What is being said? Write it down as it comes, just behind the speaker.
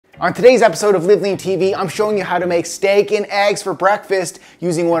On today's episode of LiveLeanTV, I'm showing you how to make steak and eggs for breakfast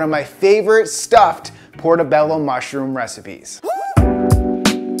using one of my favorite stuffed portobello mushroom recipes.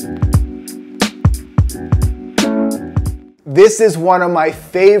 This is one of my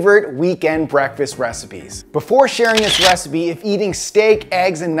favorite weekend breakfast recipes. Before sharing this recipe, if eating steak,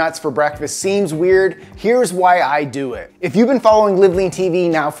 eggs, and nuts for breakfast seems weird, here's why I do it. If you've been following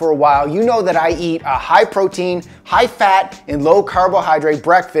LiveLeanTV now for a while, you know that I eat a high protein, high fat, and low carbohydrate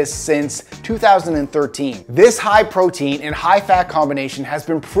breakfast since 2013. This high protein and high fat combination has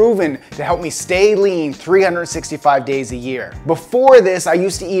been proven to help me stay lean 365 days a year. Before this, I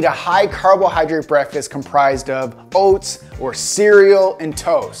used to eat a high carbohydrate breakfast comprised of oats, or cereal and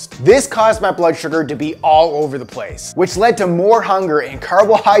toast. This caused my blood sugar to be all over the place, which led to more hunger and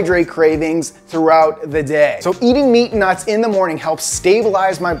carbohydrate cravings throughout the day. So eating meat and nuts in the morning helps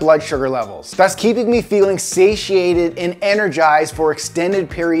stabilize my blood sugar levels, thus keeping me feeling satiated and energized for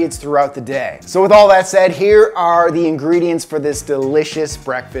extended periods throughout the day. So with all that said, here are the ingredients for this delicious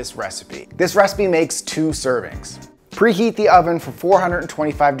breakfast recipe. This recipe makes 2 servings. Preheat the oven for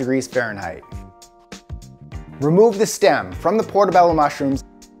 425 degrees Fahrenheit. Remove the stem from the portobello mushrooms,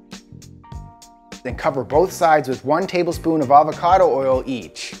 then cover both sides with 1 tablespoon of avocado oil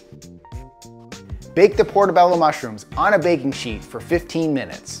each. Bake the portobello mushrooms on a baking sheet for 15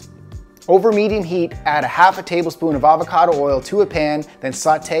 minutes. Over medium heat, add a half a tablespoon of avocado oil to a pan, then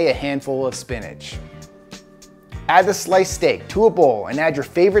saute a handful of spinach. Add the sliced steak to a bowl and add your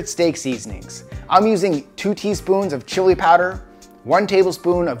favorite steak seasonings. I'm using 2 teaspoons of chili powder, 1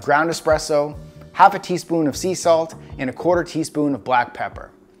 tablespoon of ground espresso, half a teaspoon of sea salt, and a 1/4 teaspoon of black pepper.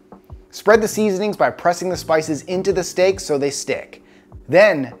 Spread the seasonings by pressing the spices into the steak so they stick.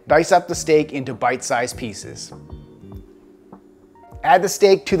 Then dice up the steak into bite-sized pieces. Add the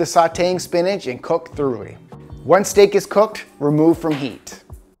steak to the sauteing spinach and cook thoroughly. Once steak is cooked, remove from heat.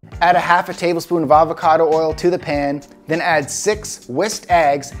 Add a half a tablespoon of avocado oil to the pan, then add 6 whisked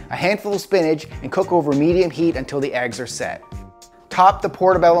eggs, a handful of spinach, and cook over medium heat until the eggs are set. Top the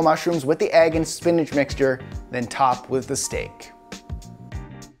portobello mushrooms with the egg and spinach mixture, then top with the steak.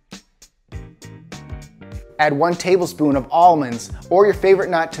 Add 1 tablespoon of almonds or your favorite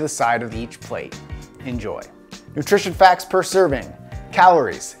nut to the side of each plate. Enjoy. Nutrition facts per serving.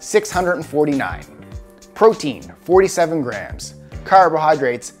 Calories, 649. Protein, 47 grams.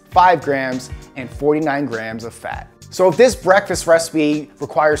 Carbohydrates, 5 grams, and 49 grams of fat. So if this breakfast recipe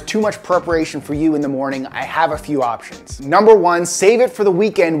requires too much preparation for you in the morning, I have a few options. Number 1, save it for the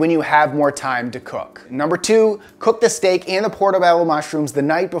weekend when you have more time to cook. Number 2, cook the steak and the portobello mushrooms the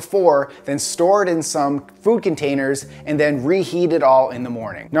night before, then store it in some food containers and then reheat it all in the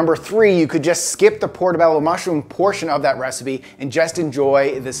morning. Number 3, you could just skip the portobello mushroom portion of that recipe and just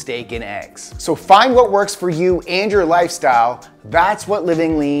enjoy the steak and eggs. So find what works for you and your lifestyle. That's what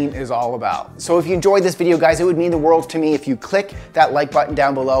living lean is all about. So if you enjoyed this video, guys, it would mean the world to me if you click that like button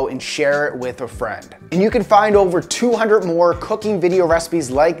down below and share it with a friend. And you can find over 200 more cooking video recipes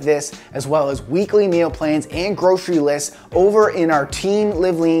like this, as well as weekly meal plans and grocery lists over in our Team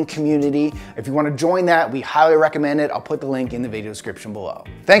Live Lean community. If you want to join that, we highly recommend it. I'll put the link in the video description below.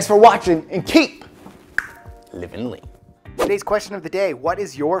 Thanks for watching and keep living lean. Today's question of the day: what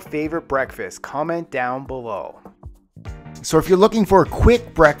is your favorite breakfast? Comment down below. So if you're looking for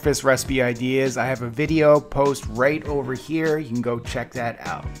quick breakfast recipe ideas, I have a video post right over here. You can go check that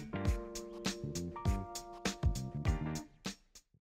out.